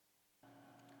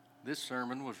This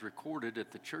sermon was recorded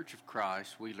at the Church of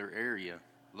Christ, Wheeler area,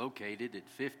 located at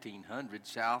 1500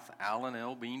 South Allen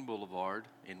L. Bean Boulevard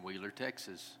in Wheeler,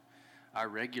 Texas. Our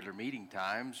regular meeting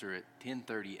times are at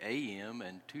 10:30 a.m.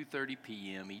 and 2:30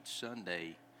 p.m. each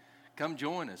Sunday. Come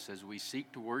join us as we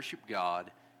seek to worship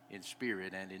God in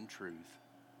spirit and in truth.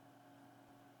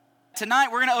 Tonight,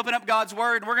 we're going to open up God's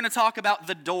Word, and we're going to talk about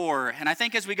the door. And I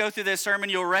think as we go through this sermon,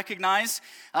 you'll recognize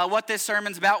what this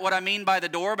sermon's about, what I mean by the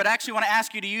door. But I actually want to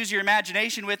ask you to use your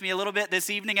imagination with me a little bit this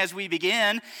evening as we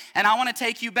begin. And I want to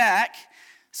take you back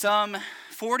some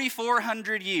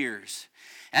 4,400 years.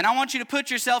 And I want you to put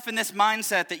yourself in this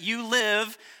mindset that you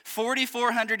live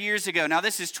 4,400 years ago. Now,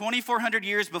 this is 2,400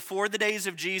 years before the days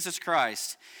of Jesus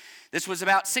Christ. This was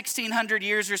about 1,600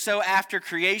 years or so after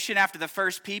creation, after the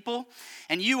first people.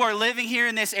 And you are living here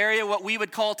in this area, what we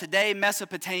would call today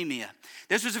Mesopotamia.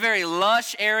 This was a very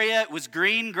lush area. It was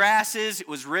green grasses. It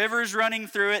was rivers running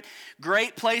through it.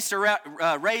 Great place to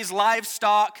raise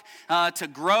livestock, to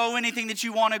grow anything that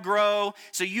you want to grow.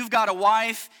 So you've got a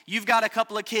wife, you've got a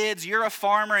couple of kids, you're a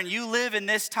farmer, and you live in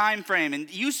this time frame. And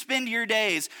you spend your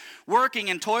days working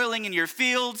and toiling in your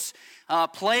fields,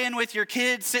 playing with your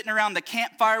kids, sitting around the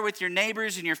campfire with your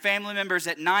neighbors and your family members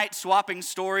at night, swapping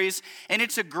stories, and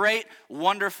it's a great,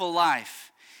 wonderful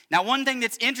life. Now, one thing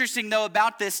that's interesting, though,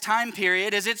 about this time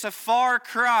period is it's a far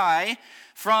cry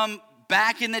from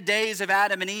back in the days of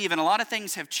Adam and Eve, and a lot of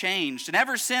things have changed. And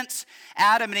ever since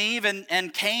Adam and Eve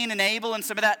and Cain and Abel and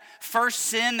some of that first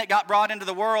sin that got brought into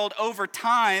the world, over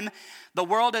time, the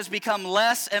world has become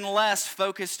less and less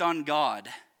focused on God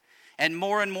and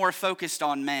more focused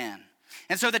on man.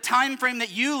 And so the time frame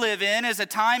that you live in is a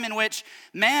time in which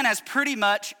man has pretty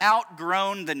much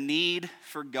outgrown the need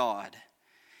for God.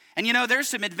 And you know, there's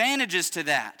some advantages to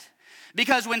that.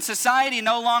 Because when society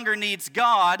no longer needs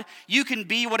God, you can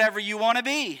be whatever you want to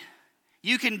be.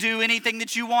 You can do anything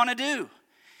that you want to do.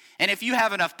 And if you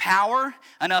have enough power,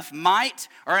 enough might,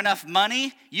 or enough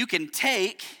money, you can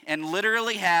take and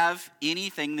literally have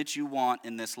anything that you want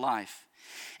in this life.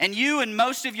 And you and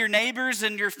most of your neighbors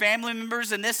and your family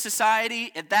members in this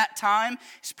society at that time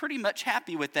is pretty much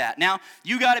happy with that. Now,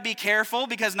 you got to be careful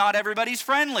because not everybody's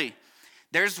friendly.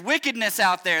 There's wickedness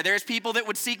out there. There's people that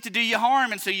would seek to do you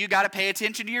harm, and so you got to pay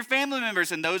attention to your family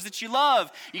members and those that you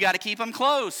love. You got to keep them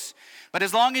close. But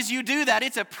as long as you do that,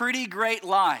 it's a pretty great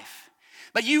life.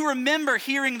 But you remember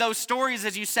hearing those stories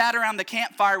as you sat around the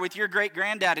campfire with your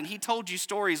great-granddad, and he told you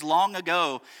stories long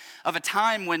ago of a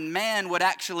time when man would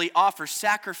actually offer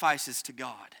sacrifices to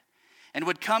God and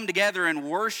would come together and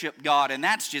worship God, and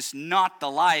that's just not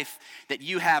the life that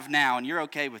you have now, and you're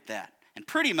okay with that. And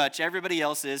pretty much everybody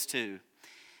else is too,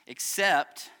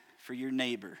 except for your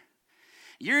neighbor.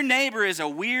 Your neighbor is a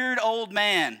weird old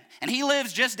man, and he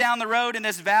lives just down the road in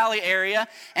this valley area,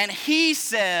 and he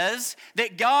says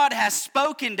that God has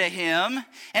spoken to him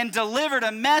and delivered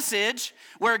a message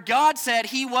where God said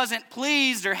he wasn't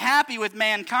pleased or happy with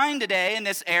mankind today in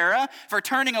this era for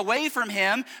turning away from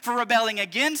him, for rebelling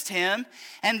against him.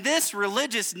 And this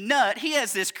religious nut, he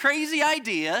has this crazy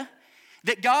idea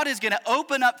that God is going to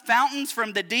open up fountains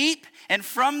from the deep and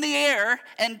from the air,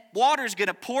 and water's going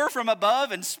to pour from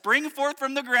above and spring forth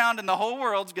from the ground, and the whole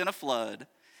world's going to flood.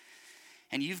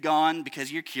 And you've gone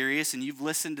because you're curious, and you've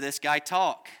listened to this guy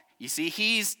talk. You see,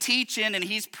 he's teaching and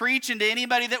he's preaching to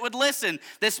anybody that would listen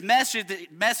this message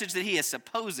that he has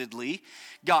supposedly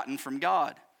gotten from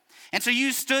God. And so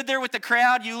you stood there with the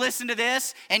crowd, you listened to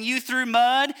this, and you threw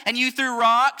mud, and you threw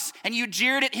rocks, and you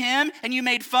jeered at him, and you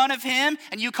made fun of him,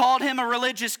 and you called him a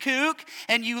religious kook,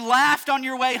 and you laughed on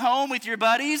your way home with your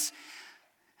buddies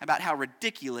about how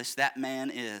ridiculous that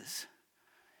man is.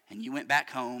 And you went back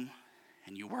home,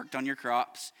 and you worked on your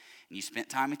crops, and you spent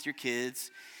time with your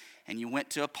kids, and you went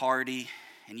to a party,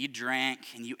 and you drank,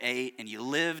 and you ate, and you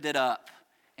lived it up,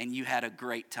 and you had a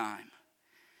great time.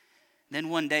 Then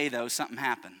one day, though, something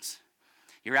happens.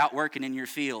 You're out working in your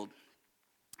field,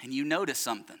 and you notice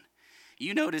something.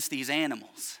 You notice these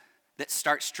animals that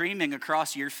start streaming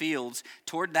across your fields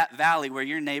toward that valley where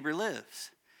your neighbor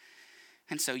lives.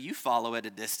 And so you follow at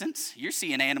a distance. You're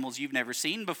seeing animals you've never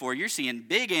seen before. You're seeing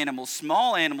big animals,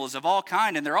 small animals of all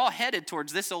kind, and they're all headed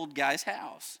towards this old guy's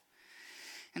house.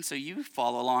 And so you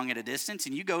follow along at a distance,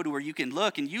 and you go to where you can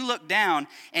look, and you look down,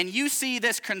 and you see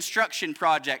this construction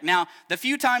project. Now, the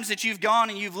few times that you've gone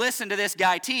and you've listened to this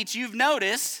guy teach, you've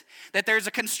noticed that there's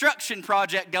a construction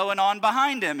project going on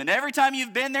behind him. And every time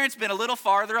you've been there, it's been a little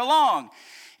farther along.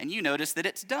 And you notice that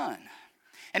it's done.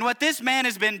 And what this man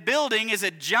has been building is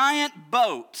a giant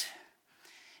boat.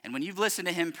 And when you've listened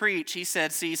to him preach, he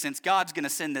said, see, since God's going to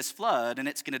send this flood, and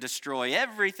it's going to destroy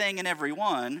everything and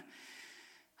everyone,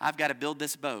 I've got to build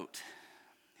this boat.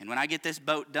 And when I get this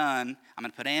boat done, I'm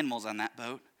going to put animals on that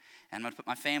boat, and I'm going to put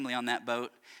my family on that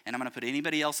boat, and I'm going to put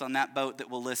anybody else on that boat that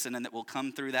will listen and that will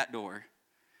come through that door.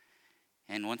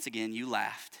 And once again, you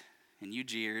laughed, and you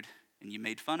jeered, and you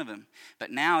made fun of him. But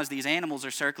now, as these animals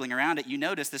are circling around it, you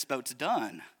notice this boat's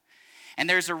done. And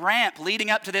there's a ramp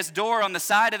leading up to this door on the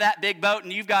side of that big boat,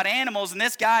 and you've got animals, and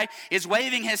this guy is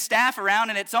waving his staff around,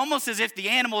 and it's almost as if the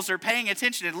animals are paying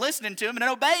attention and listening to him and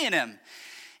obeying him.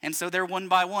 And so they're one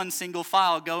by one, single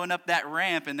file, going up that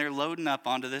ramp, and they're loading up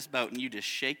onto this boat, and you just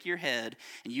shake your head,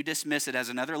 and you dismiss it as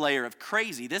another layer of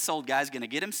crazy. This old guy's going to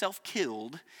get himself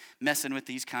killed messing with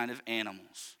these kind of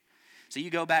animals. So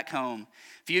you go back home.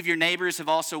 A few of your neighbors have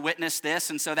also witnessed this,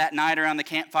 and so that night around the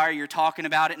campfire, you're talking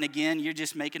about it, and again, you're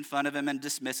just making fun of him and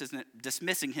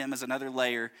dismissing him as another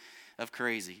layer of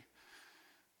crazy.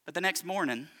 But the next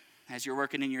morning, as you're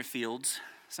working in your fields,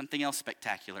 something else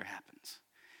spectacular happens.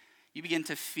 You begin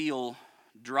to feel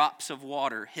drops of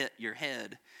water hit your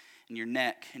head and your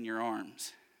neck and your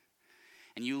arms.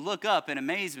 And you look up in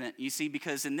amazement, you see,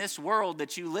 because in this world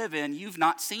that you live in, you've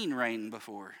not seen rain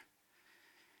before.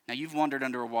 Now, you've wandered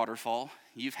under a waterfall.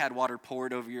 You've had water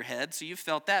poured over your head, so you've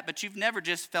felt that, but you've never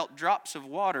just felt drops of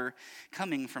water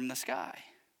coming from the sky.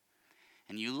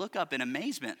 And you look up in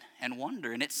amazement and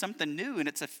wonder, and it's something new, and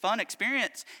it's a fun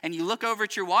experience. And you look over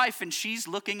at your wife, and she's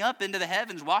looking up into the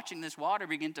heavens, watching this water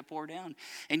begin to pour down.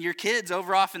 And your kids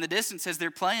over off in the distance, as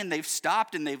they're playing, they've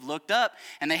stopped and they've looked up,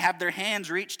 and they have their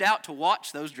hands reached out to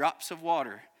watch those drops of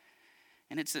water.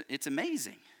 And it's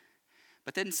amazing.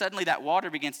 But then suddenly that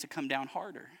water begins to come down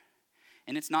harder.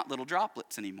 And it's not little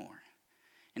droplets anymore.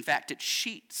 In fact, it's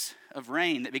sheets of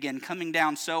rain that begin coming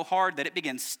down so hard that it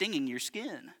begins stinging your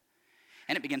skin.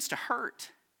 And it begins to hurt.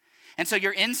 And so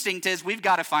your instinct is, we've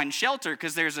got to find shelter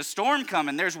because there's a storm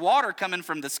coming. There's water coming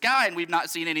from the sky, and we've not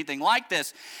seen anything like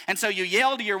this. And so you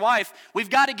yell to your wife, we've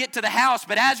got to get to the house.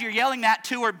 But as you're yelling that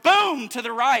to her, boom, to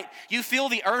the right, you feel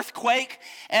the earthquake,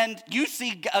 and you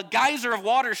see a geyser of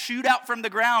water shoot out from the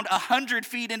ground 100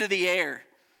 feet into the air.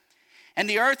 And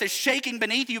the earth is shaking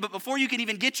beneath you, but before you can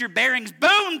even get your bearings,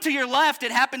 boom, to your left,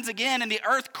 it happens again, and the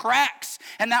earth cracks,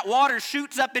 and that water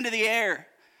shoots up into the air.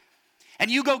 And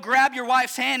you go grab your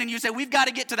wife's hand and you say, we've got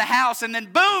to get to the house. And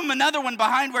then boom, another one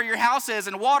behind where your house is,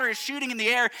 and water is shooting in the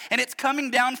air, and it's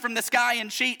coming down from the sky in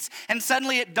sheets. And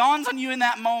suddenly it dawns on you in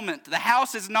that moment, the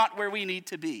house is not where we need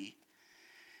to be.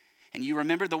 And you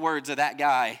remember the words of that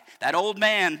guy, that old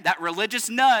man, that religious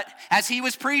nut, as he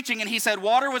was preaching, and he said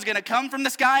water was going to come from the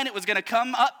sky and it was going to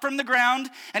come up from the ground.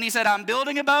 And he said, I'm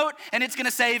building a boat and it's going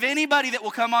to save anybody that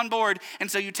will come on board. And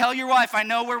so you tell your wife, I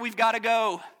know where we've got to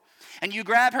go. And you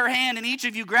grab her hand, and each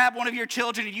of you grab one of your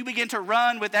children, and you begin to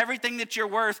run with everything that you're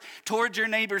worth towards your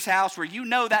neighbor's house where you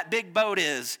know that big boat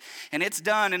is, and it's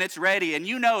done and it's ready. And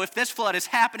you know if this flood is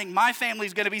happening, my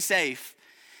family's going to be safe.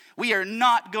 We are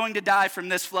not going to die from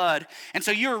this flood. And so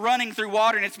you're running through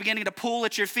water, and it's beginning to pool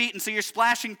at your feet, and so you're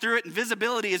splashing through it, and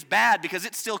visibility is bad because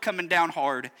it's still coming down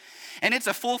hard. And it's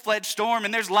a full-fledged storm,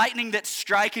 and there's lightning that's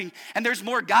striking, and there's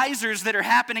more geysers that are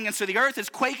happening, and so the earth is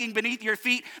quaking beneath your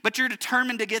feet, but you're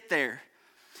determined to get there.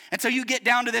 And so you get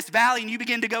down to this valley and you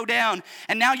begin to go down.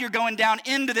 And now you're going down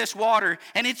into this water.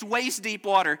 And it's waist deep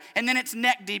water. And then it's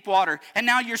neck deep water. And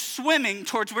now you're swimming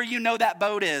towards where you know that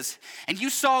boat is. And you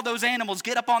saw those animals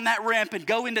get up on that ramp and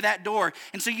go into that door.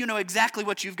 And so you know exactly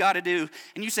what you've got to do.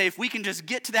 And you say, if we can just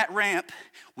get to that ramp,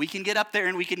 we can get up there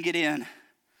and we can get in.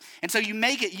 And so you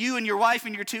make it, you and your wife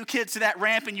and your 2 kids, to that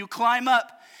ramp, and you climb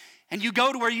up. And you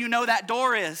go to where you know that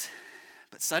door is.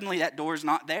 But suddenly that door's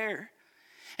not there.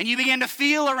 And you begin to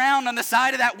feel around on the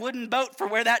side of that wooden boat for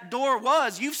where that door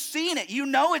was. You've seen it. You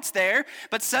know it's there.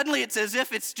 But suddenly it's as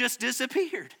if it's just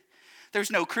disappeared.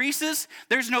 There's no creases.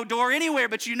 There's no door anywhere,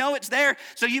 but you know it's there.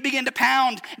 So you begin to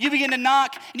pound. You begin to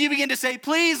knock. And you begin to say,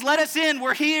 please let us in.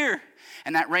 We're here.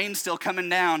 And that rain's still coming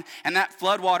down. And that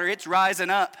floodwater, it's rising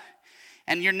up.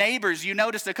 And your neighbors, you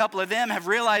noticed a couple of them have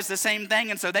realized the same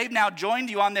thing. And so they've now joined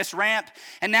you on this ramp.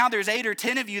 And now there's 8 or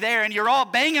 10 of you there. And you're all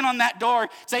banging on that door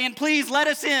saying, please let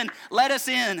us in, let us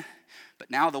in.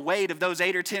 But now the weight of those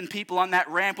 8 or 10 people on that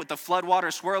ramp with the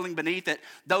floodwater swirling beneath it,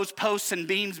 those posts and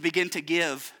beams begin to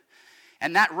give.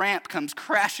 And that ramp comes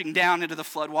crashing down into the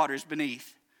floodwaters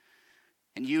beneath.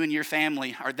 And you and your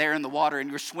family are there in the water, and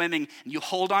you're swimming, and you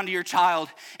hold on to your child,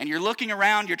 and you're looking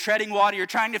around, you're treading water, you're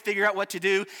trying to figure out what to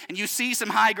do, and you see some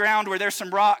high ground where there's some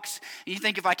rocks, and you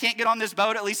think, if I can't get on this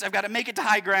boat, at least I've got to make it to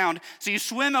high ground. So you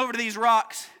swim over to these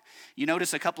rocks. You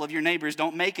notice a couple of your neighbors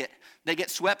don't make it. They get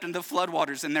swept into the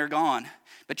floodwaters, and they're gone.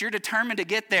 But you're determined to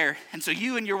get there, and so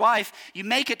you and your wife, you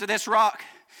make it to this rock,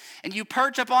 and you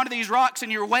perch up onto these rocks, and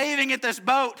you're waving at this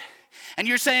boat, and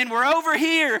you're saying, we're over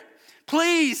here,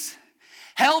 please.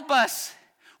 Help us.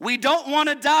 We don't want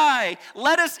to die.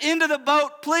 Let us into the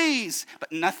boat, please.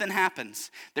 But nothing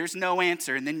happens. There's no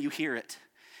answer, and then you hear it.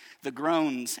 The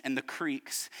groans and the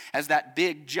creaks as that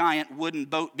big, giant wooden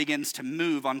boat begins to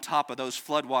move on top of those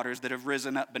floodwaters that have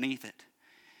risen up beneath it.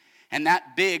 And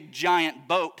that big, giant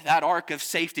boat, that ark of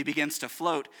safety begins to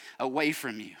float away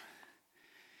from you.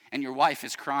 And your wife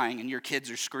is crying and your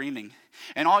kids are screaming.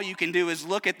 And all you can do is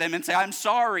look at them and say, I'm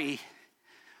sorry.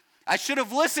 I should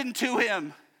have listened to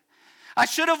him. I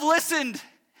should have listened.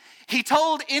 He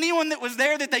told anyone that was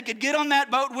there that they could get on that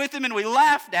boat with him, and we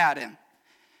laughed at him.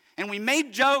 And we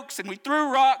made jokes and we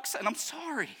threw rocks, and I'm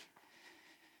sorry.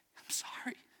 I'm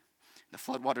sorry. The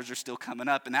floodwaters are still coming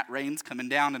up, and that rain's coming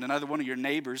down, and another one of your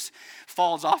neighbors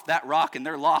falls off that rock, and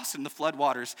they're lost in the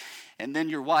floodwaters. And then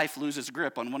your wife loses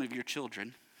grip on one of your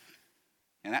children,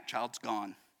 and that child's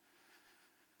gone.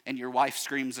 And your wife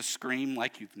screams a scream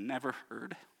like you've never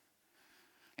heard,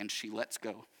 and she lets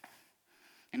go,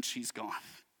 and she's gone.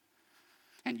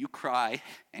 And you cry,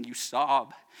 and you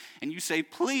sob, and you say,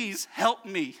 please help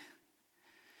me.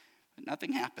 But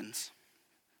nothing happens.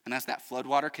 And as that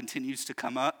floodwater continues to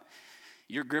come up,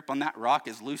 your grip on that rock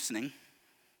is loosening.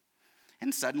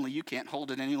 And suddenly you can't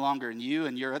hold it any longer, and you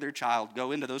and your other child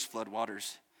go into those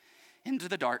floodwaters, into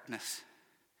the darkness,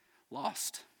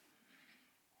 lost.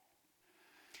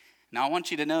 Now I want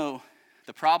you to know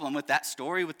the problem with that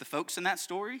story, with the folks in that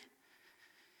story,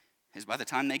 is by the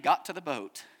time they got to the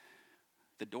boat,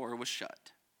 the door was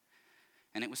shut,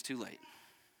 and it was too late.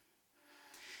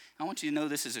 I want you to know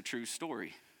this is a true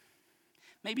story.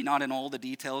 Maybe not in all the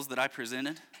details that I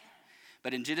presented,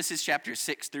 but in Genesis chapter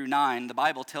 6 through 9, the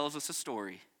Bible tells us a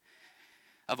story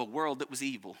of a world that was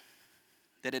evil,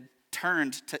 that had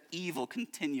turned to evil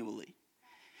continually.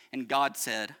 And God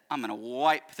said, I'm going to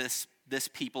wipe this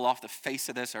people off the face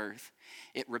of this earth.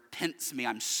 It repents me.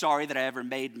 I'm sorry that I ever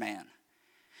made man.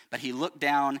 But he looked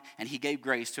down and he gave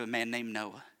grace to a man named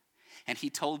Noah. And he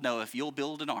told Noah, if you'll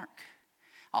build an ark,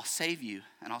 I'll save you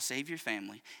and I'll save your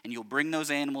family. And you'll bring those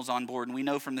animals on board. And we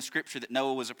know from the scripture that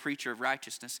Noah was a preacher of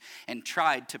righteousness and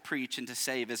tried to preach and to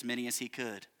save as many as he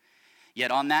could.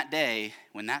 Yet on that day,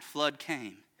 when that flood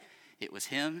came, it was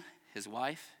him, his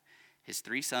wife, his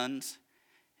 3 sons,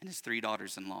 and his 3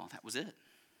 daughters-in-law. That was it.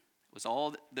 It was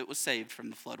all that was saved from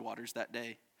the floodwaters that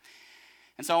day.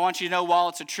 And so I want you to know, while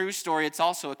it's a true story, it's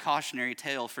also a cautionary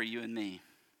tale for you and me.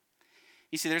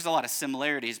 You see, there's a lot of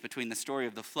similarities between the story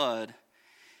of the flood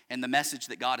and the message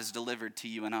that God has delivered to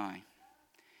you and I.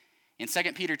 In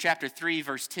 2 Peter chapter 3,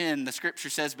 verse 10, the scripture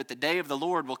says, but the day of the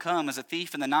Lord will come as a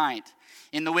thief in the night,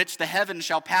 in the which the heavens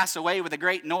shall pass away with a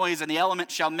great noise, and the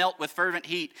elements shall melt with fervent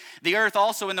heat. The earth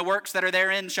also and the works that are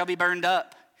therein shall be burned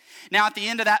up. Now at the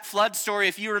end of that flood story,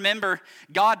 if you remember,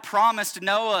 God promised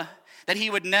Noah that he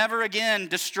would never again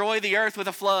destroy the earth with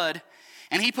a flood.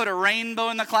 And he put a rainbow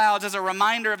in the clouds as a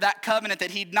reminder of that covenant,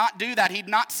 that he'd not do that. He'd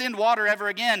not send water ever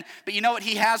again. But you know what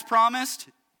he has promised?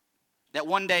 That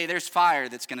one day there's fire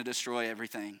that's going to destroy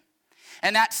everything.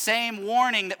 And that same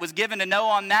warning that was given to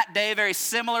Noah on that day, a very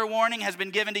similar warning has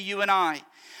been given to you and I.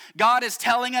 God is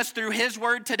telling us through his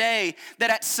word today that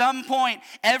at some point,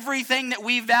 everything that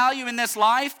we value in this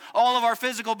life, all of our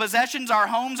physical possessions, our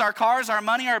homes, our cars, our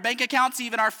money, our bank accounts,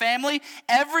 even our family,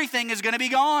 everything is going to be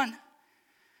gone.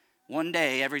 One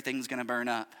day, everything's going to burn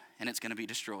up and it's going to be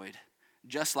destroyed,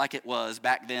 just like it was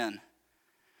back then.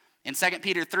 In 2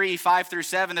 Peter 3, 5 through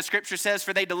 7, the scripture says,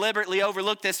 for they deliberately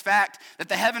overlooked this fact, that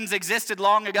the heavens existed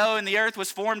long ago, and the earth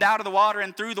was formed out of the water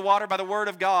and through the water by the word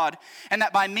of God, and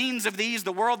that by means of these,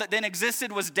 the world that then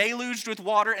existed was deluged with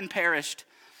water and perished.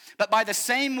 But by the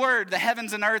same word, the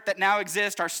heavens and earth that now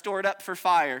exist are stored up for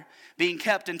fire, being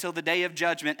kept until the day of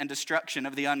judgment and destruction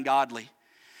of the ungodly.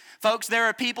 Folks, there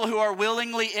are people who are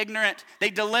willingly ignorant. They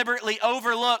deliberately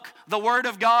overlook the word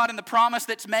of God and the promise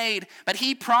that's made. But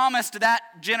he promised that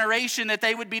generation that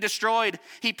they would be destroyed.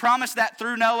 He promised that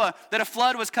through Noah, that a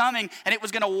flood was coming and it was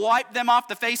going to wipe them off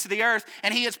the face of the earth.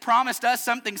 And he has promised us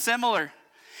something similar.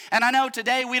 And I know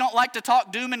today we don't like to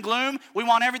talk doom and gloom. We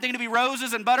want everything to be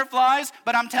roses and butterflies.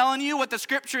 But I'm telling you, what the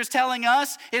scripture is telling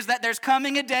us is that there's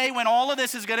coming a day when all of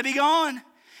this is going to be gone.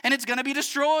 And it's going to be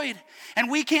destroyed. And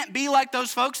we can't be like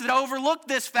those folks that overlook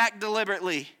this fact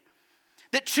deliberately,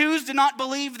 that choose to not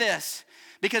believe this,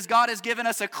 because God has given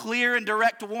us a clear and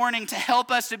direct warning to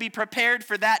help us to be prepared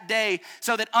for that day,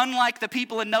 so that unlike the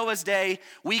people in Noah's day,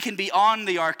 we can be on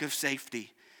the ark of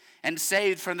safety and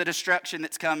saved from the destruction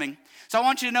that's coming. So I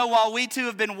want you to know, while we too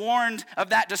have been warned of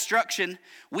that destruction,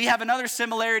 we have another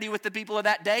similarity with the people of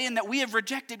that day, in that we have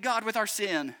rejected God with our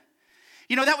sin.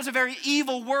 You know, that was a very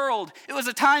evil world. It was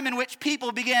a time in which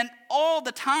people began all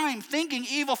the time thinking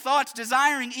evil thoughts,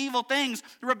 desiring evil things,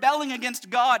 rebelling against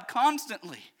God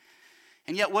constantly.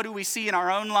 And yet, what do we see in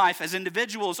our own life as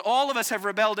individuals? All of us have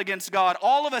rebelled against God.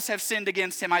 All of us have sinned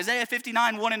against him. Isaiah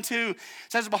 59, 1 and 2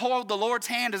 says, "Behold, the Lord's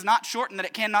hand is not shortened that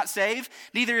it cannot save,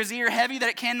 neither his ear heavy that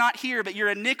it cannot hear, but your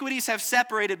iniquities have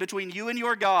separated between you and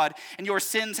your God, and your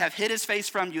sins have hid his face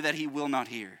from you that he will not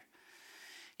hear."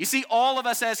 You see, all of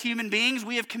us as human beings,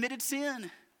 we have committed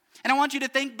sin. And I want you to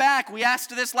think back. We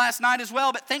asked this last night as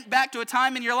well, but think back to a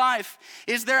time in your life.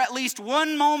 Is there at least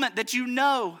one moment that you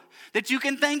know, that you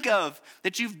can think of,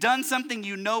 that you've done something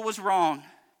you know was wrong,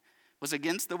 was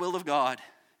against the will of God?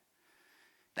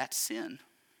 That's sin.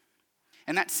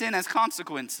 And that sin has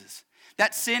consequences.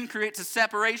 That sin creates a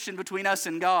separation between us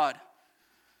and God.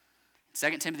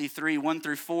 2 Timothy 3, 1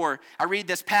 through 4, I read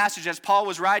this passage as Paul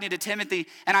was writing to Timothy,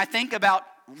 and I think about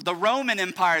the Roman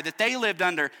Empire that they lived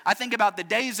under. I think about the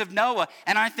days of Noah,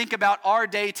 and I think about our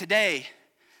day today.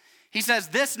 He says,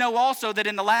 "This know also that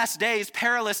in the last days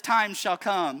perilous times shall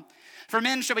come. For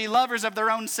men shall be lovers of their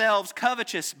own selves,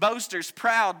 covetous, boasters,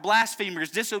 proud,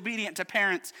 blasphemers, disobedient to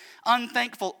parents,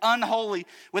 unthankful, unholy,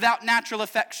 without natural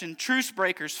affection, truce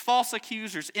breakers, false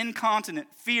accusers,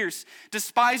 incontinent, fierce,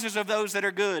 despisers of those that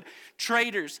are good,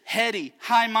 traitors, heady,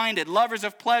 high-minded, lovers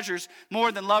of pleasures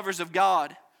more than lovers of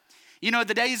God." You know,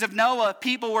 the days of Noah,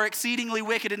 people were exceedingly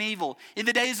wicked and evil. In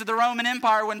the days of the Roman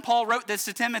Empire, when Paul wrote this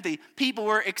to Timothy, people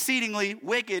were exceedingly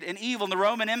wicked and evil. And the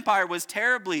Roman Empire was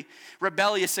terribly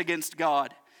rebellious against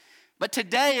God. But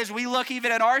today, as we look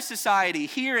even at our society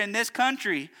here in this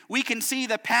country, we can see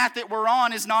the path that we're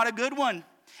on is not a good one.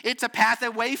 It's a path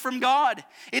away from God.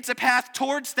 It's a path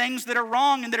towards things that are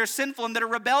wrong and that are sinful and that are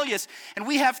rebellious. And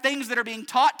we have things that are being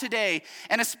taught today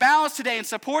and espoused today and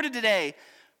supported today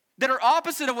that are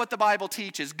opposite of what the Bible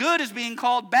teaches. Good is being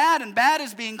called bad and bad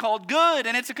is being called good.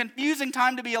 And it's a confusing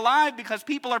time to be alive because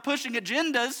people are pushing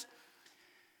agendas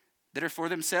that are for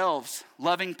themselves,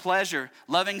 loving pleasure,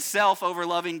 loving self over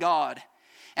loving God.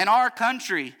 And our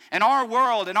country, and our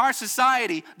world, and our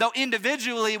society, though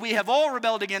individually we have all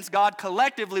rebelled against God,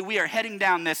 collectively we are heading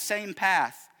down this same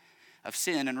path of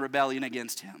sin and rebellion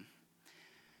against him.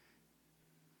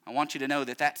 I want you to know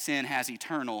that that sin has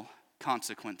eternal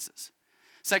consequences.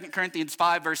 2 Corinthians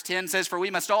 5 verse 10 says, "For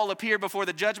we must all appear before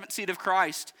the judgment seat of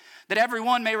Christ, that every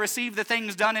one may receive the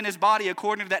things done in his body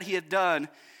according to that he hath done,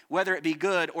 whether it be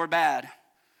good or bad."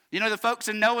 You know, the folks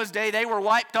in Noah's day, they were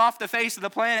wiped off the face of the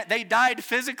planet. They died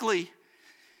physically.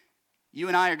 You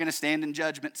and I are going to stand in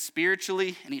judgment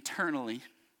spiritually and eternally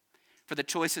for the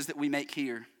choices that we make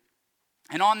here.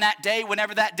 And on that day,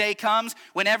 whenever that day comes,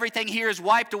 when everything here is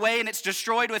wiped away and it's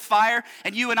destroyed with fire,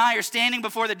 and you and I are standing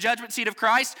before the judgment seat of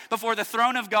Christ, before the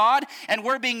throne of God, and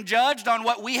we're being judged on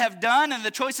what we have done and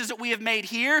the choices that we have made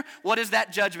here, what is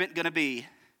that judgment going to be?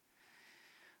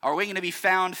 Are we going to be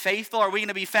found faithful? Are we going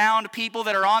to be found people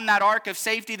that are on that ark of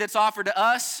safety that's offered to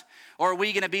us? Or are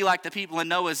we going to be like the people in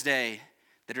Noah's day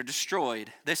that are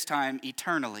destroyed, this time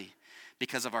eternally,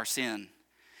 because of our sin?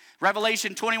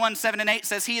 Revelation 21, 7 and 8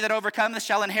 says, "He that overcometh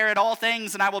shall inherit all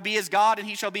things, and I will be his God, and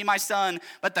he shall be my son.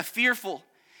 But the fearful,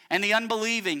 and the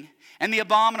unbelieving, and the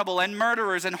abominable, and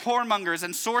murderers, and whoremongers,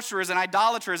 and sorcerers, and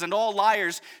idolaters, and all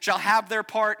liars shall have their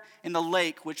part in the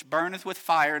lake which burneth with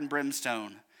fire and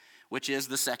brimstone, which is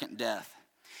the second death."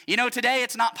 You know, today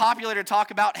it's not popular to talk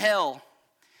about hell.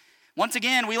 Once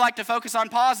again, we like to focus on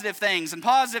positive things and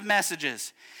positive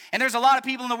messages. And there's a lot of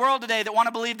people in the world today that want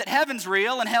to believe that heaven's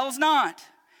real and hell's not.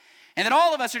 And that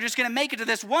all of us are just going to make it to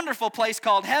this wonderful place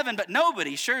called heaven, but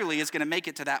nobody surely is going to make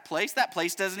it to that place. That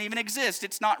place doesn't even exist.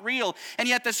 It's not real. And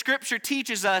yet the scripture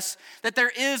teaches us that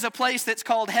there is a place that's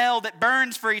called hell that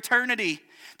burns for eternity,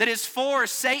 that is for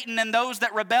Satan and those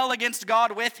that rebel against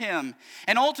God with him.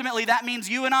 And ultimately that means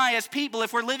you and I as people,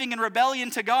 if we're living in rebellion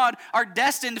to God, are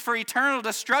destined for eternal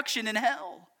destruction in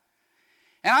hell.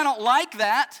 And I don't like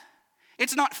that.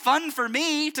 It's not fun for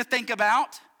me to think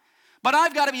about. But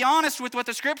I've got to be honest with what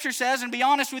the scripture says and be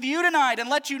honest with you tonight and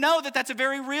let you know that that's a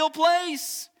very real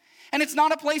place. And it's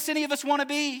not a place any of us want to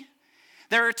be.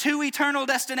 There are two eternal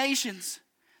destinations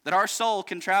that our soul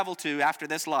can travel to after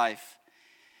this life: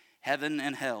 heaven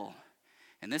and hell.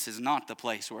 And this is not the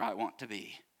place where I want to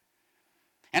be.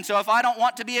 And so if I don't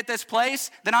want to be at this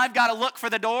place, then I've got to look for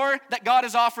the door that God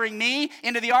is offering me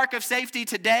into the ark of safety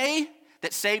today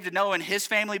that saved Noah and his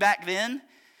family back then,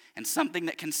 and something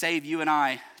that can save you and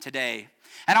I today.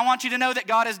 And I want you to know that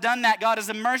God has done that. God is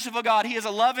a merciful God. He is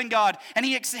a loving God. And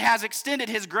he has extended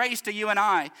his grace to you and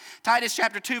I. Titus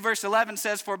chapter 2 verse 11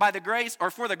 says, for the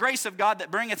grace of God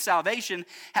that bringeth salvation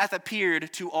hath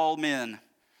appeared to all men.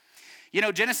 You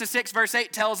know, Genesis 6 verse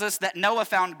 8 tells us that Noah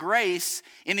found grace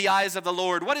in the eyes of the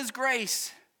Lord. What is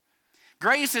grace?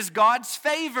 Grace is God's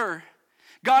favor.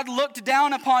 God looked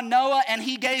down upon Noah and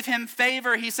he gave him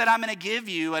favor. He said, I'm going to give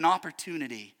you an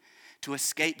opportunity to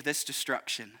escape this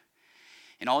destruction.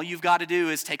 And all you've got to do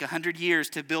is take 100 years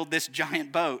to build this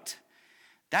giant boat.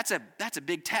 That's a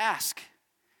big task.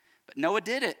 But Noah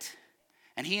did it.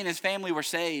 And he and his family were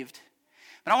saved.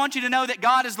 But I want you to know that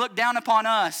God has looked down upon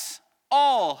us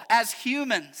all as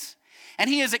humans. And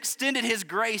he has extended his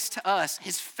grace to us,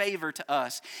 his favor to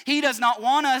us. He does not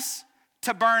want us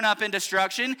to burn up in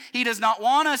destruction. He does not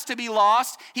want us to be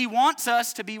lost. He wants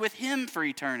us to be with him for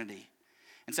eternity.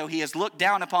 And so he has looked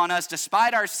down upon us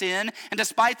despite our sin and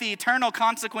despite the eternal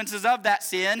consequences of that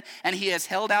sin, and he has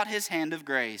held out his hand of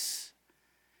grace.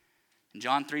 In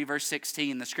John 3 verse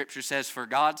 16, the scripture says, For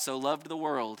God so loved the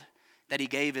world that he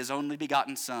gave his only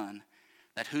begotten Son,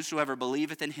 that whosoever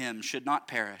believeth in him should not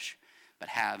perish, but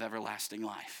have everlasting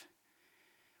life.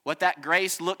 What that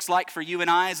grace looks like for you and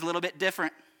I is a little bit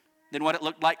different than what it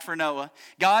looked like for Noah.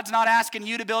 God's not asking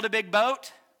you to build a big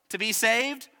boat to be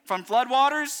saved from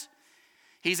floodwaters.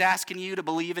 He's asking you to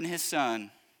believe in his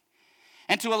Son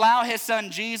and to allow his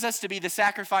Son Jesus to be the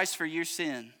sacrifice for your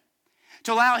sin.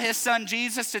 To allow his Son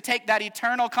Jesus to take that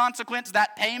eternal consequence,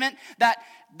 that payment, that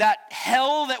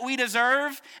hell that we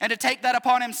deserve, and to take that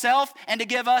upon himself and to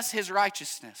give us his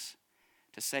righteousness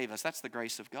to save us. That's the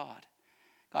grace of God.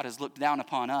 God has looked down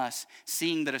upon us,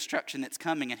 seeing the destruction that's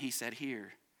coming, and he said,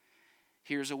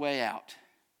 here's a way out.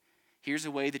 Here's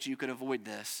a way that you could avoid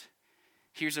this.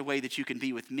 Here's a way that you can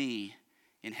be with me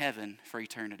in heaven for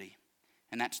eternity.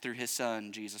 And that's through his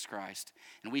Son, Jesus Christ.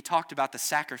 And we talked about the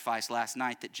sacrifice last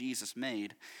night that Jesus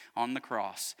made on the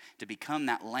cross to become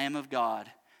that Lamb of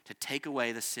God to take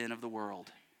away the sin of the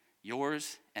world,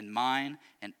 yours and mine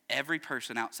and every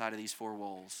person outside of these four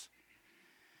walls.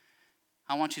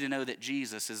 I want you to know that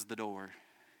Jesus is the door.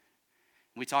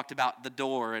 We talked about the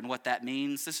door and what that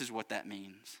means. This is what that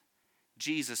means.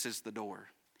 Jesus is the door.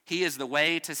 He is the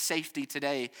way to safety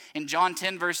today. In John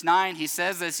 10 verse 9, he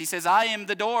says this. He says, I am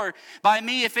the door. By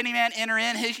me, if any man enter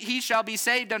in, he shall be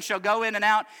saved and shall go in and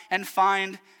out and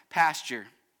find pasture.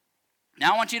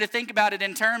 Now I want you to think about it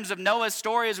in terms of Noah's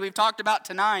story as we've talked about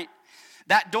tonight.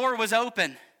 That door was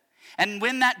open. And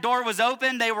when that door was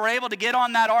open, they were able to get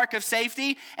on that ark of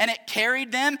safety, and it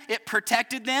carried them, it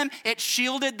protected them, it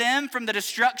shielded them from the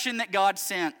destruction that God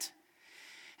sent.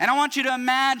 And I want you to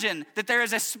imagine that there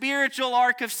is a spiritual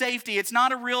ark of safety. It's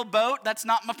not a real boat, that's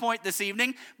not my point this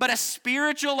evening, but a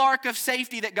spiritual ark of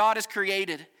safety that God has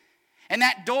created. And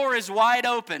that door is wide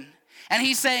open. And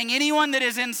he's saying anyone that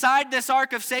is inside this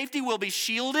ark of safety will be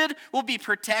shielded, will be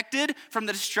protected from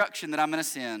the destruction that I'm going to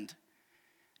send.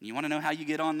 And you want to know how you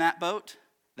get on that boat,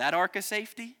 that ark of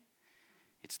safety?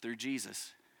 It's through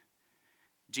Jesus.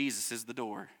 Jesus is the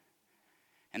door.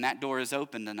 And that door is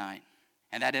open tonight.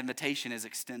 And that invitation is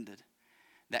extended.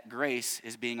 That grace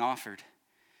is being offered.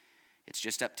 It's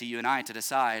just up to you and I to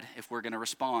decide if we're going to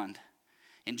respond.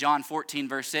 In John 14,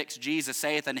 verse 6, Jesus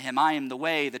saith unto him, I am the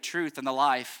way, the truth, and the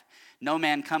life. No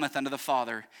man cometh unto the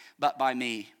Father but by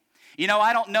me. You know,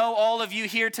 I don't know all of you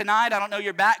here tonight. I don't know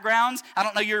your backgrounds. I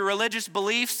don't know your religious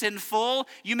beliefs in full.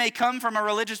 You may come from a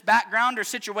religious background or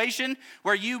situation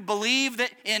where you believe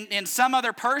that in some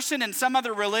other person, in some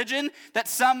other religion, that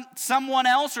someone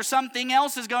else or something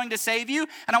else is going to save you.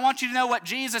 And I want you to know what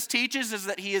Jesus teaches is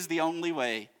that he is the only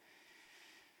way.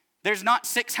 There's not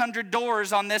 600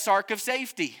 doors on this ark of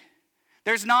safety.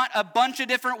 There's not a bunch of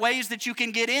different ways that you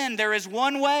can get in. There is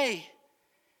one way,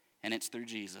 and it's through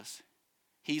Jesus.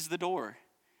 He's the door.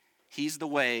 He's the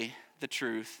way, the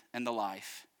truth, and the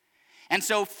life. And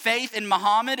so faith in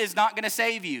Muhammad is not going to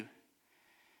save you.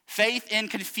 Faith in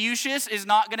Confucius is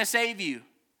not going to save you.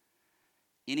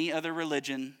 Any other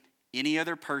religion, any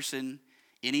other person,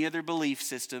 any other belief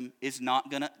system is not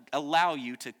going to allow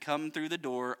you to come through the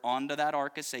door onto that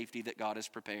ark of safety that God has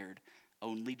prepared.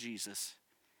 Only Jesus.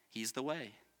 He's the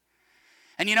way.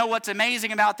 And you know what's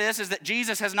amazing about this is that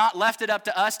Jesus has not left it up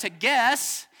to us to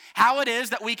guess how it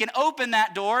is that we can open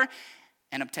that door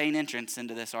and obtain entrance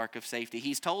into this ark of safety.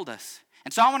 He's told us.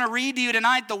 And so I want to read to you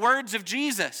tonight the words of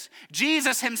Jesus.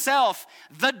 Jesus himself,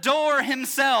 the door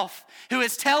himself, who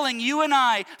is telling you and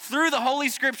I through the Holy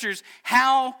Scriptures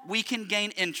how we can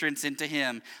gain entrance into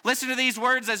him. Listen to these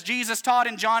words as Jesus taught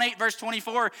in John 8 verse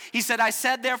 24. He said, I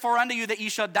said therefore unto you that ye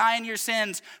shall die in your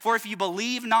sins, for if you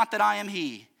believe not that I am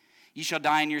he, you shall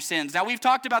die in your sins. Now, we've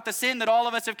talked about the sin that all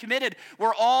of us have committed.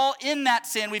 We're all in that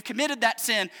sin. We've committed that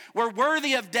sin. We're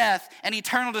worthy of death and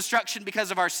eternal destruction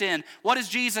because of our sin. What is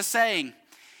Jesus saying?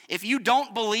 If you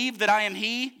don't believe that I am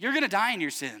he, you're going to die in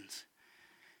your sins.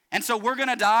 And so we're going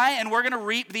to die and we're going to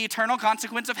reap the eternal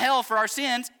consequence of hell for our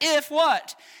sins if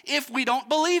what? If we don't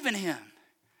believe in him.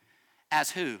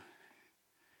 As who?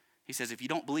 He says, if you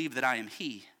don't believe that I am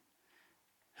he,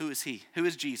 who is he? Who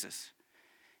is Jesus?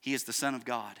 He is the Son of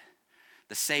God,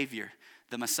 the Savior,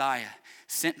 the Messiah,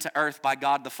 sent to earth by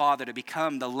God the Father to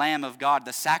become the Lamb of God,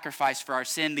 the sacrifice for our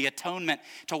sin, the atonement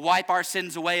to wipe our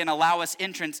sins away and allow us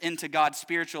entrance into God's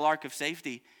spiritual ark of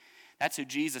safety. That's who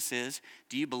Jesus is.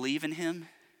 Do you believe in him?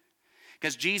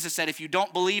 Because Jesus said, if you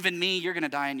don't believe in me, you're going to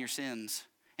die in your sins.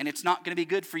 And it's not going to be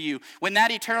good for you. When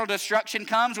that eternal destruction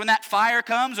comes, when that fire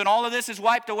comes, when all of this is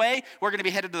wiped away, we're going to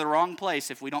be headed to the wrong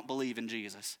place if we don't believe in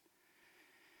Jesus.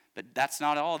 But that's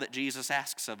not all that Jesus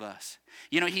asks of us.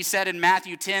 You know, he said in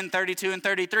Matthew 10, 32 and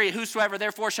 33, whosoever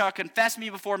therefore shall confess me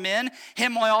before men,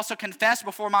 him will I also confess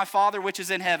before my Father which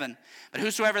is in heaven. But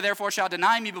whosoever therefore shall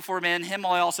deny me before men, him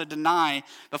will I also deny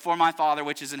before my Father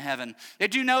which is in heaven.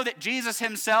 Did you know that Jesus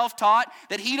himself taught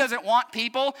that he doesn't want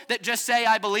people that just say,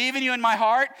 I believe in you in my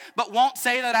heart, but won't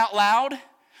say that out loud,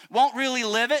 won't really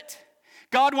live it?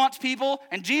 God wants people,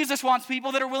 and Jesus wants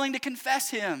people that are willing to confess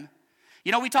him.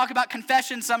 You know, we talk about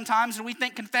confession sometimes and we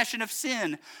think confession of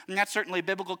sin. And that's certainly a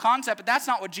biblical concept, but that's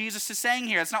not what Jesus is saying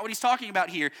here. That's not what he's talking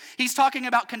about here. He's talking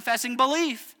about confessing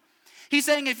belief. He's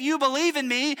saying, if you believe in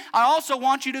me, I also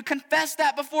want you to confess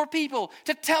that before people,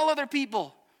 to tell other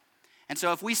people. And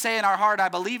so if we say in our heart, I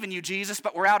believe in you, Jesus,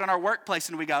 but we're out in our workplace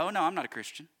and we go, oh no, I'm not a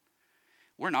Christian.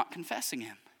 We're not confessing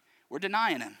him. We're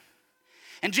denying him.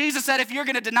 And Jesus said, if you're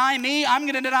going to deny me, I'm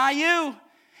going to deny you.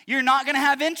 You're not going to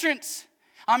have entrance.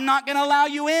 I'm not going to allow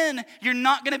you in. You're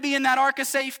not going to be in that ark of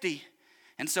safety.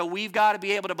 And so we've got to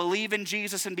be able to believe in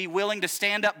Jesus and be willing to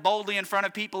stand up boldly in front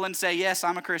of people and say, yes,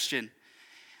 I'm a Christian.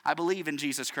 I believe in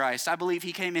Jesus Christ. I believe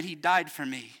he came and he died for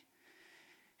me.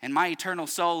 And my eternal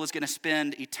soul is going to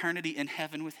spend eternity in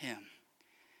heaven with him.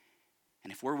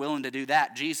 And if we're willing to do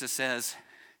that, Jesus says,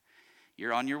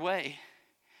 you're on your way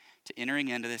to entering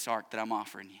into this ark that I'm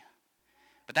offering you.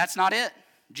 But that's not it.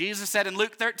 Jesus said in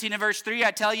Luke 13 and verse 3,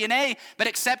 I tell you nay, but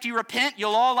except you repent,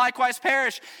 you'll all likewise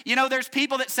perish. You know, there's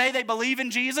people that say they believe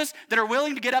in Jesus, that are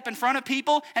willing to get up in front of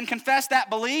people and confess that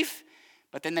belief,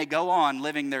 but then they go on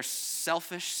living their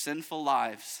selfish, sinful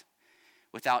lives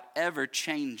without ever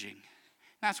changing.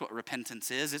 That's what repentance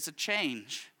is. It's a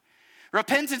change.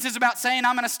 Repentance is about saying,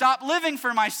 I'm going to stop living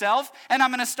for myself and I'm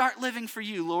going to start living for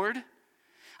you, Lord.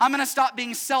 I'm going to stop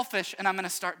being selfish and I'm going to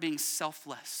start being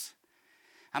selfless.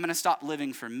 I'm going to stop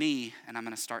living for me, and I'm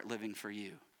going to start living for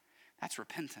you. That's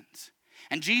repentance.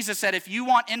 And Jesus said, if you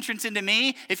want entrance into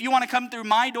me, if you want to come through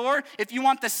my door, if you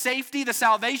want the safety, the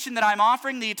salvation that I'm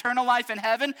offering, the eternal life in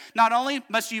heaven, not only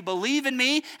must you believe in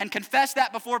me and confess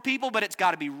that before people, but it's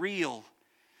got to be real.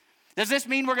 Does this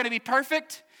mean we're going to be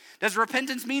perfect? Does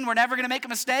repentance mean we're never going to make a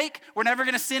mistake? We're never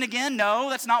going to sin again? No,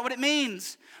 that's not what it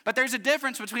means. But there's a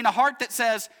difference between a heart that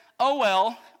says, oh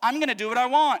well, I'm going to do what I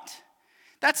want.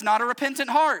 That's not a repentant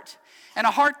heart. And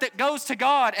a heart that goes to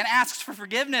God and asks for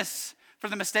forgiveness for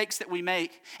the mistakes that we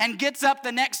make and gets up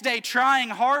the next day trying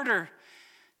harder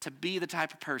to be the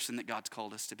type of person that God's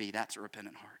called us to be. That's a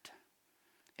repentant heart.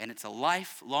 And it's a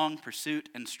lifelong pursuit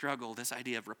and struggle, this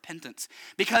idea of repentance,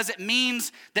 because it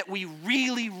means that we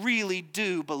really, really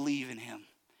do believe in him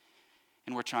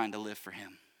and we're trying to live for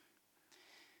him.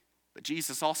 But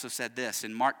Jesus also said this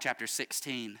in Mark chapter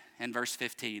 16 and verse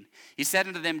 15. He said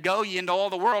unto them, go ye into all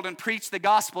the world and preach the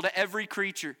gospel to every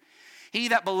creature. He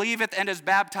that believeth and is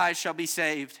baptized shall be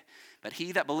saved, but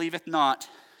he that believeth not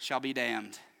shall be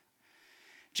damned.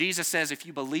 Jesus says, if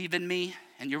you believe in me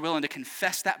and you're willing to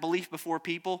confess that belief before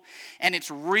people, and it's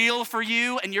real for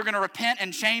you and you're going to repent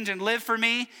and change and live for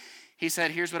me, he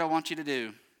said, here's what I want you to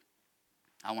do.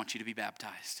 I want you to be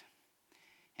baptized.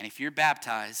 And if you're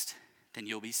baptized, then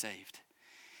you'll be saved.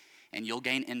 And you'll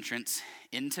gain entrance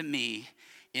into me,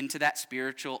 into that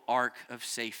spiritual ark of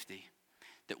safety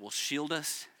that will shield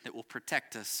us, that will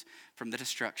protect us from the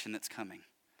destruction that's coming.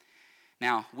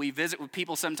 Now, we visit with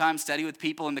people sometimes, study with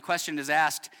people, and the question is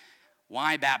asked,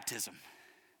 why baptism?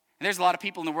 And there's a lot of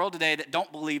people in the world today that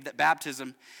don't believe that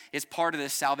baptism is part of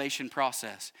this salvation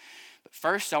process. But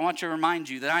first, I want to remind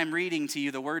you that I'm reading to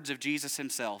you the words of Jesus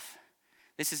himself.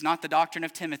 This is not the doctrine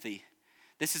of Timothy.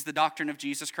 This is the doctrine of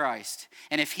Jesus Christ.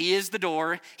 And if he is the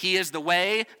door, he is the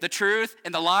way, the truth,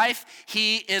 and the life,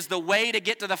 he is the way to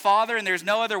get to the Father, and there's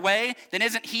no other way, then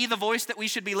isn't he the voice that we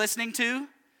should be listening to?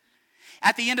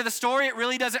 At the end of the story, it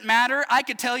really doesn't matter. I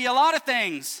could tell you a lot of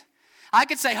things. I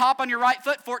could say, hop on your right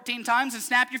foot 14 times and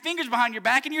snap your fingers behind your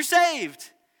back and you're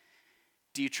saved.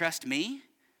 Do you trust me?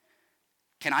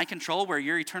 Can I control where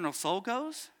your eternal soul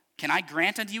goes? Can I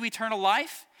grant unto you eternal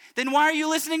life? Then why are you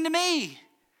listening to me?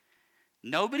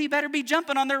 Nobody better be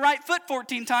jumping on their right foot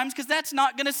 14 times because that's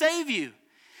not going to save you.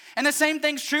 And the same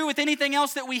thing's true with anything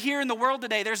else that we hear in the world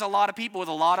today. There's a lot of people with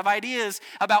a lot of ideas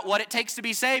about what it takes to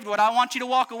be saved. What I want you to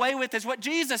walk away with is what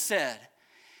Jesus said.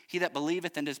 He that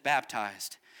believeth and is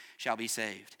baptized shall be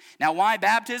saved. Now, why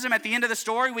baptism? At the end of the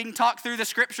story, we can talk through the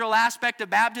scriptural aspect of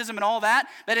baptism and all that,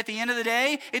 but at the end of the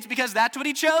day, it's because that's what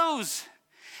he chose.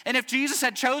 And if Jesus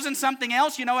had chosen something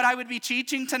else, you know what I would be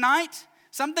teaching tonight?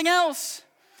 Something else.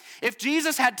 If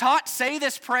Jesus had taught, say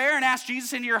this prayer and ask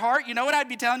Jesus into your heart, you know what I'd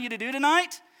be telling you to do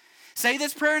tonight? Say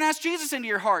this prayer and ask Jesus into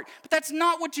your heart. But that's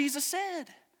not what Jesus said.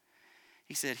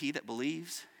 He said, he that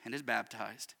believes and is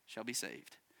baptized shall be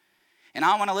saved. And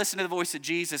I want to listen to the voice of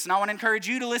Jesus, and I want to encourage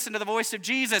you to listen to the voice of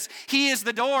Jesus. He is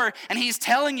the door, and he's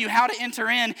telling you how to enter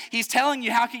in. He's telling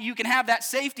you how you can have that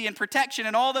safety and protection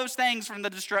and all those things from the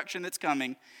destruction that's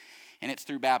coming. And it's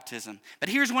through baptism. But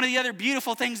here's one of the other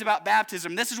beautiful things about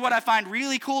baptism. This is what I find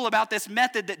really cool about this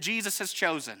method that Jesus has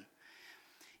chosen,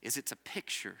 is it's a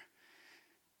picture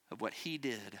of what he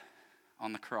did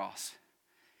on the cross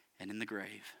and in the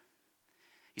grave.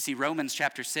 You see, Romans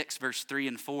chapter 6, verse 3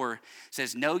 and 4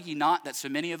 says, know ye not that so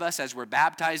many of us as were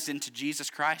baptized into Jesus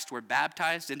Christ were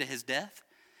baptized into his death?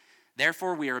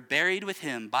 Therefore we are buried with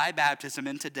him by baptism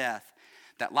into death,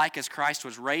 that like as Christ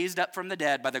was raised up from the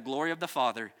dead by the glory of the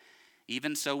Father,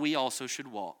 even so we also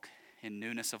should walk in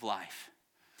newness of life.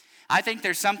 I think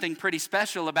there's something pretty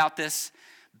special about this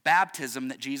baptism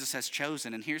that Jesus has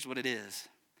chosen, and here's what it is.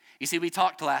 You see, we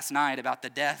talked last night about the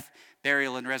death,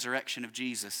 burial, and resurrection of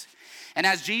Jesus. And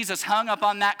as Jesus hung up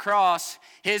on that cross,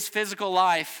 his physical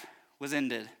life was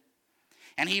ended.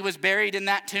 And he was buried in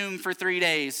that tomb for 3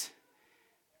 days.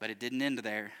 But it didn't end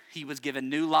there. He was given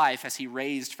new life as he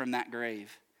raised from that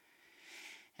grave.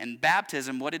 And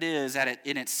baptism, what it is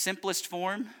in its simplest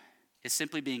form, is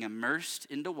simply being immersed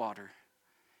into water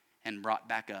and brought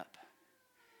back up.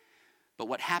 But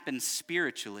what happens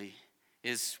spiritually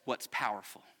is what's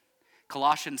powerful.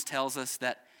 Colossians tells us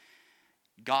that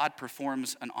God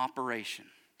performs an operation,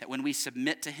 that when we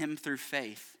submit to him through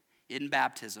faith in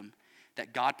baptism,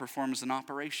 that God performs an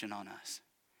operation on us.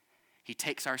 He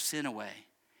takes our sin away.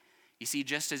 You see,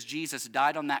 just as Jesus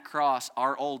died on that cross,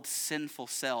 our old sinful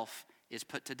self is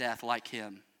put to death like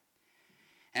him.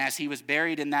 And as he was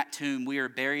buried in that tomb, we are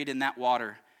buried in that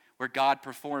water where God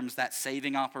performs that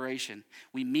saving operation.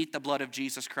 We meet the blood of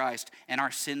Jesus Christ and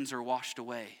our sins are washed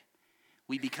away.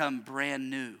 We become brand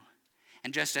new.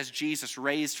 And just as Jesus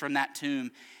raised from that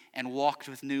tomb and walked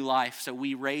with new life, so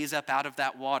we raise up out of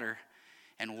that water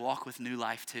and walk with new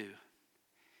life too.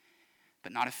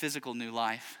 But not a physical new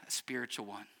life, a spiritual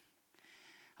one.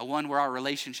 A one where our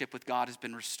relationship with God has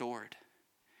been restored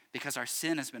because our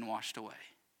sin has been washed away.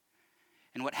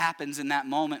 And what happens in that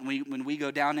moment when we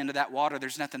go down into that water,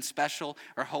 there's nothing special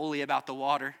or holy about the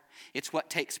water. It's what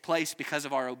takes place because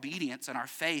of our obedience and our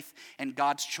faith and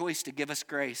God's choice to give us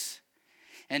grace.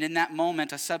 And in that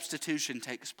moment, a substitution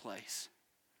takes place.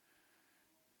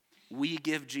 We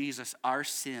give Jesus our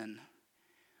sin,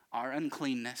 our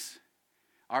uncleanness,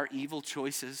 our evil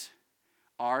choices,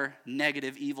 our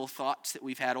negative evil thoughts that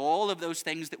we've had, all of those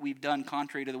things that we've done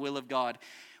contrary to the will of God,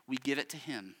 we give it to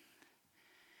him.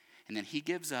 And then he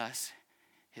gives us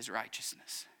his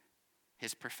righteousness,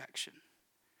 his perfection,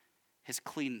 his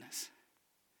cleanness.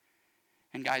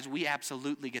 And guys, we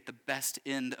absolutely get the best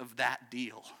end of that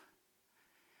deal.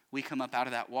 We come up out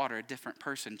of that water a different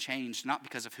person, changed not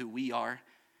because of who we are,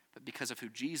 but because of who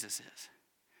Jesus is,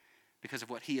 because of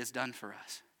what he has done for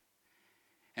us.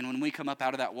 And when we come up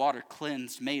out of that water,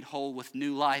 cleansed, made whole with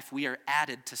new life, we are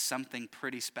added to something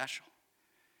pretty special.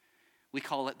 We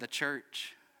call it the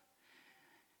church.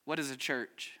 What is a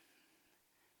church?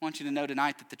 I want you to know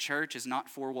tonight that the church is not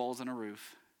 4 walls and a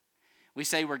roof. We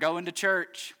say we're going to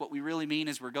church. What we really mean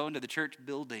is we're going to the church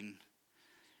building.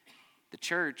 The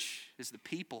church is the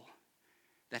people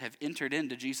that have entered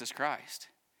into Jesus Christ.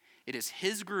 It is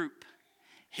his group,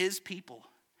 his people,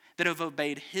 that have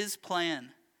obeyed his plan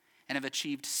and have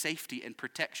achieved safety and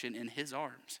protection in his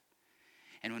arms.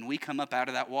 And when we come up out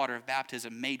of that water of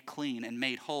baptism, made clean and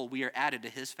made whole, we are added to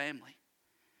his family,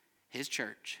 his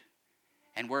church.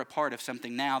 And we're a part of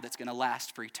something now that's going to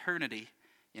last for eternity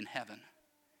in heaven.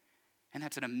 And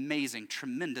that's an amazing,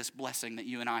 tremendous blessing that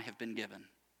you and I have been given.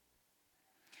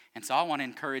 And so I want to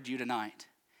encourage you tonight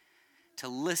to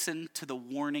listen to the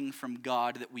warning from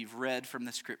God that we've read from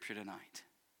the scripture tonight.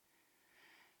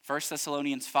 1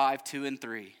 Thessalonians 5, 2 and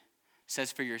 3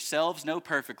 says, for yourselves know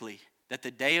perfectly that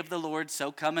the day of the Lord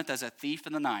so cometh as a thief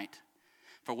in the night.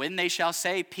 For when they shall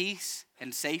say peace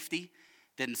and safety,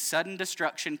 then sudden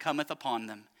destruction cometh upon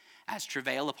them, as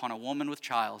travail upon a woman with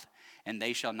child, and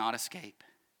they shall not escape.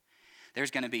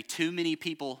 There's going to be too many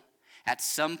people at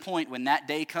some point when that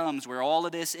day comes where all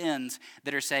of this ends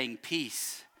that are saying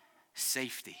peace,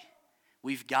 safety.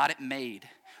 We've got it made.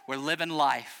 We're living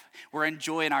life. We're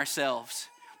enjoying ourselves.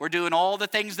 We're doing all the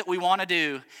things that we want to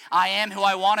do. I am who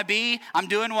I want to be. I'm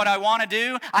doing what I want to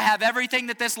do. I have everything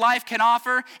that this life can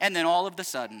offer. And then all of a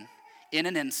sudden, in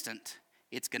an instant,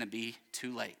 it's going to be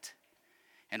too late.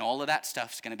 And all of that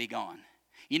stuff's going to be gone.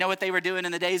 You know what they were doing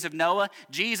in the days of Noah?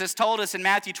 Jesus told us in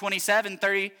Matthew 24,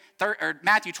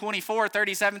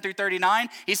 37 through 39.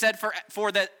 He said, For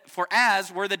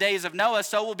as were the days of Noah,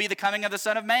 so will be the coming of the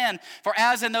Son of Man. For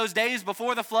as in those days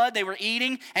before the flood, they were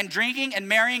eating and drinking and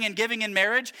marrying and giving in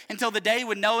marriage until the day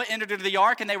when Noah entered into the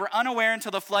ark, and they were unaware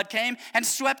until the flood came and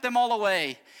swept them all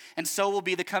away. And so will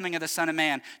be the coming of the Son of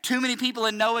Man. Too many people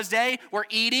in Noah's day were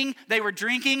eating, they were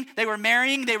drinking, they were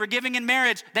marrying, they were giving in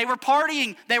marriage, they were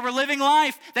partying, they were living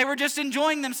life, they were just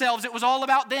enjoying themselves. It was all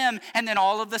about them, and then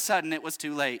all of a sudden it was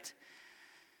too late.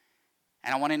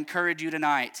 And I want to encourage you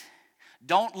tonight,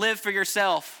 don't live for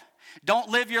yourself. Don't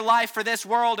live your life for this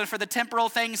world and for the temporal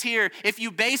things here. If you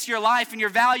base your life and your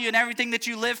value and everything that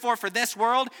you live for this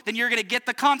world, then you're going to get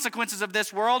the consequences of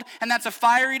this world, and that's a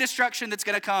fiery destruction that's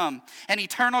going to come and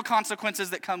eternal consequences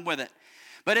that come with it.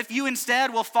 But if you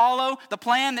instead will follow the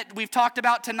plan that we've talked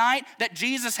about tonight, that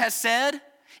Jesus has said,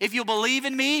 if you'll believe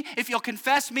in me, if you'll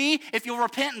confess me, if you'll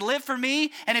repent and live for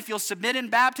me, and if you'll submit in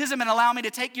baptism and allow me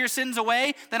to take your sins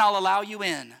away, then I'll allow you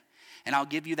in. And I'll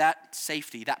give you that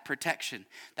safety, that protection,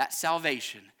 that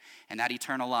salvation, and that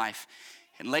eternal life.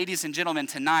 And ladies and gentlemen,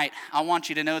 tonight, I want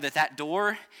you to know that that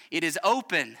door, it is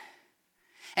open.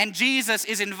 And Jesus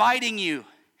is inviting you.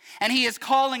 And he is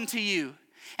calling to you.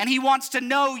 And he wants to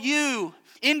know you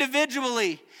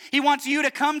individually. He wants you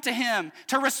to come to him,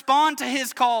 to respond to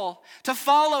his call, to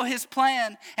follow his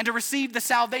plan, and to receive the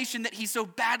salvation that he so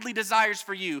badly desires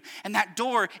for you. And that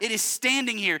door, it is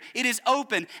standing here. It is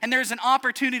open. And there's an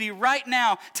opportunity right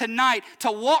now, tonight,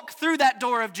 to walk through that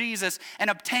door of Jesus and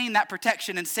obtain that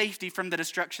protection and safety from the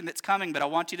destruction that's coming. But I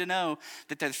want you to know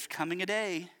that there's coming a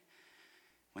day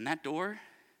when that door,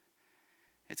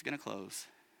 it's going to close.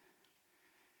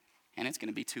 And it's going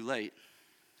to be too late.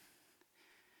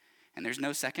 And there's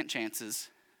no second chances.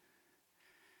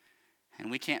 And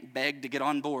we can't beg to get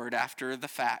on board after the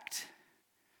fact,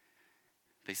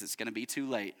 because it's going to be too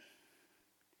late.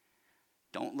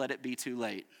 Don't let it be too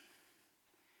late.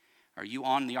 Are you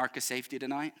on the ark of safety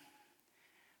tonight?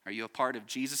 Are you a part of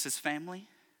Jesus' family?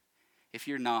 If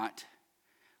you're not,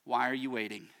 why are you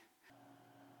waiting?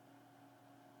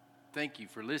 Thank you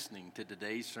for listening to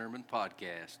today's sermon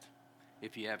podcast.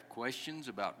 If you have questions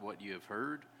about what you have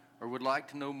heard or would like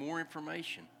to know more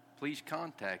information, please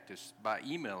contact us by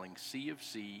emailing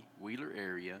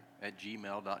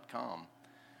cfcwheelerarea@gmail.com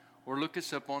or look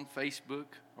us up on Facebook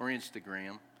or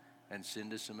Instagram and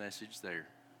send us a message there.